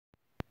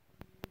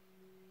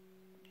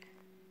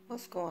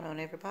What's going on,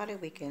 everybody?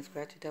 Weekend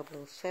Scratcher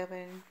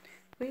 007.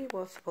 We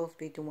were supposed to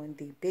be doing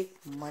the big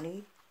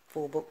money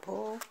full book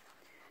pull.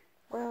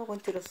 Well,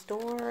 went to the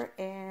store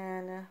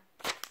and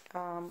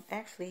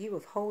actually he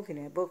was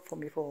holding that book for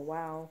me for a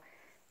while,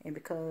 and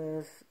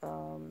because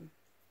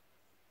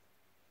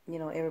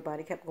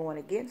everybody kept going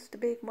against the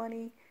big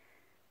money,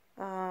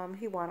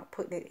 he wound up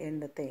putting it in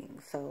the thing.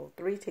 So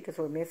 3 tickets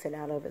were missing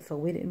out of it, so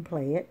we didn't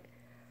play it.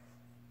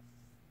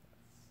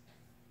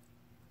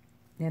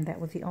 And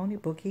that was the only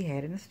book he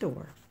had in the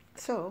store.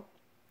 So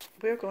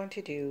we're going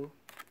to do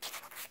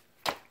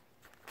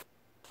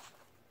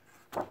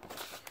the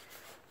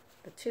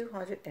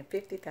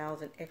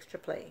 250,000 extra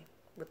play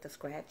with the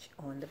scratch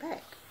on the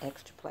back.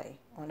 Extra play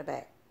on the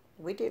back.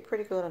 We did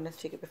pretty good on this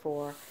ticket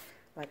before.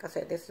 Like I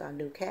said, this is our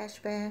new cash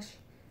bash.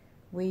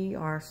 We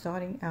are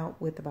starting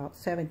out with about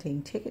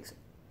 17 tickets.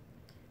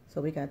 So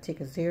we got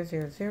tickets 000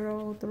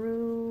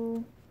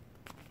 through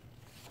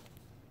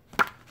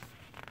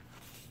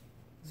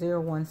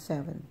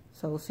 017.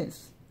 So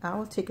since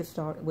our tickets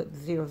start with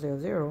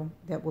 000,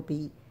 that will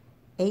be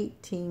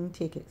 18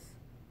 tickets.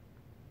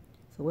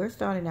 So we're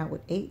starting out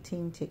with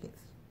 18 tickets.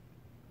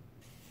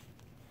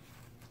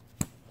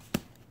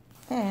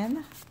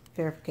 And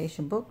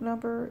verification book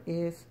number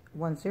is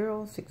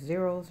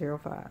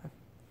 106005.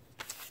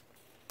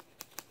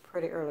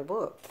 Pretty early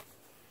book.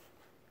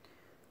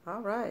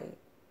 All right.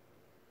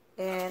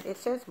 And it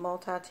says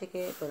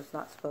multi-ticket, but it's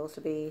not supposed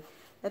to be.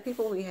 The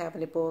people we have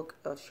in the book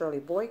are Shirley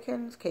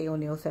Boykins, K.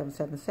 O'Neill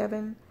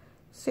 777,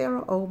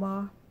 Sarah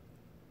Omar,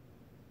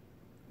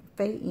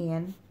 Faye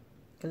N.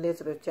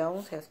 Elizabeth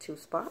Jones has 2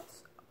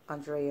 spots,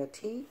 Andrea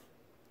T.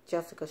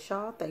 Jessica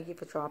Shaw, thank you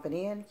for dropping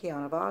in,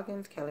 Kiana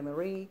Boggins, Kelly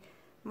Marie,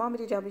 Mommy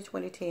DW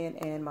 2010,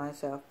 and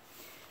myself.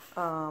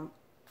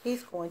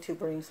 He's going to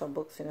bring some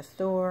books in the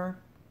store,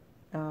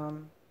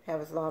 have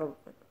his lotto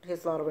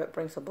rep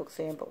bring some books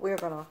in, but we're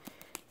going to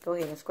go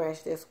ahead and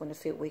scratch this one to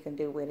see what we can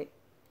do with it.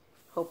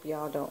 Hope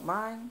y'all don't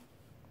mind.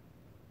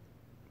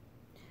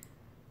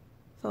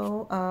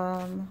 So,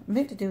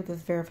 meant to do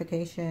this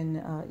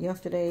verification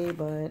yesterday,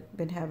 but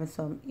been having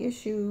some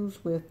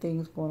issues with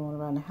things going on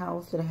around the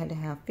house that I had to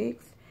have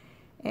fixed.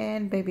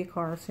 And baby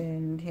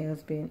Carson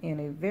has been in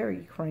a very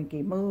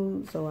cranky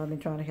mood, so I've been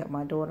trying to help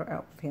my daughter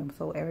out with him.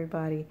 So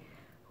everybody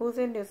who's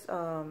in this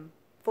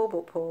full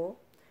book pull,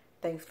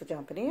 thanks for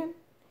jumping in.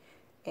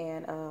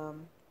 And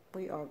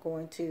we are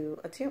going to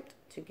attempt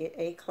to get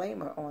a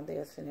claimer on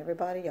this. And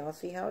everybody, y'all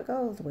see how it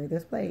goes, the way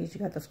this plays.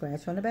 You got the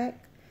scratch on the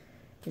back.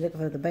 You're looking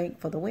for the bank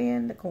for the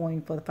win, the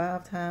coin for the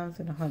 5 times,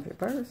 and 100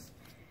 bursts.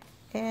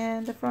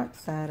 And the front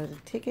side of the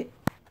ticket.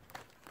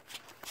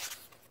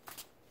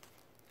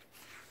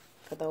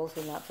 For those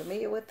who are not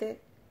familiar with it,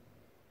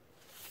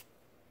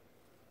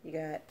 you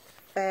got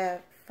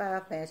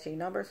five matching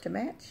numbers to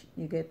match.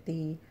 You get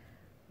the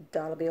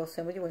dollar bill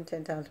symbol, you win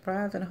 10 times the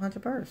prize and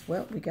 100 bursts.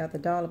 Well, we got the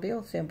dollar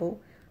bill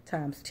symbol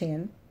times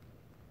 10.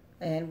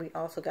 And we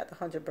also got the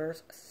 100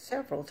 bursts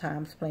several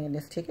times playing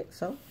this ticket.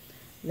 So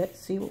let's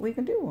see what we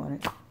can do on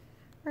it.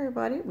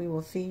 Everybody, we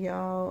will see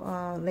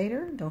y'all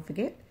later. Don't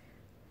forget,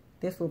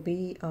 this will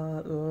be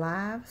a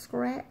live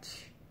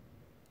scratch.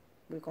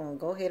 We're going to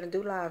go ahead and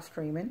do live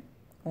streaming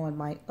on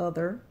my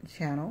other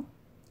channel,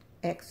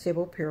 X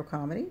Sybil Pure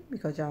Comedy,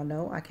 because y'all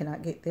know I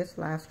cannot get this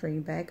live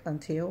stream back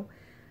until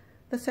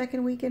the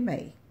 2nd week in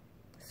May.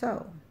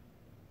 So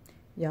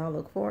y'all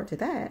look forward to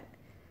that.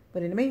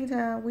 But in the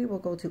meantime, we will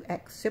go to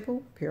X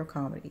Sybil Pure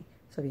Comedy.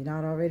 So if you're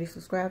not already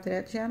subscribed to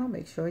that channel,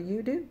 make sure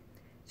you do.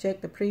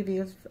 Check the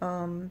previous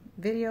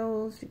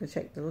videos. You can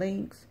check the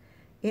links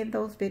in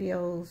those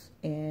videos,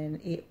 and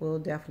it will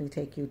definitely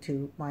take you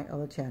to my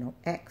other channel,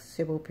 X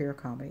Sybil Pure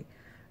Comedy.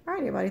 All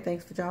right, everybody,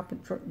 thanks for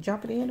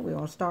jumping in. We're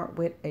going to start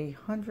with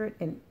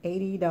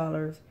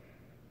 $180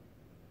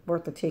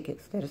 worth of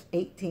tickets. That is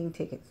 18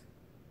 tickets.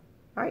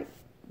 All right,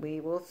 we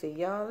will see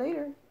y'all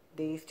later.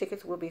 These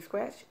tickets will be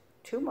scratched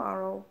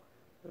tomorrow,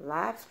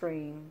 live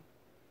stream,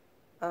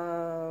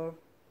 about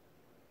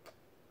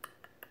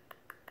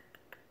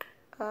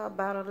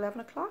 11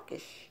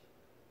 o'clock-ish.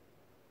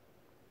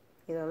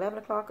 Either 11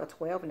 o'clock or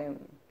 12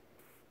 noon.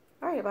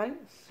 All right, everybody,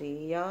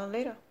 see y'all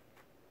later.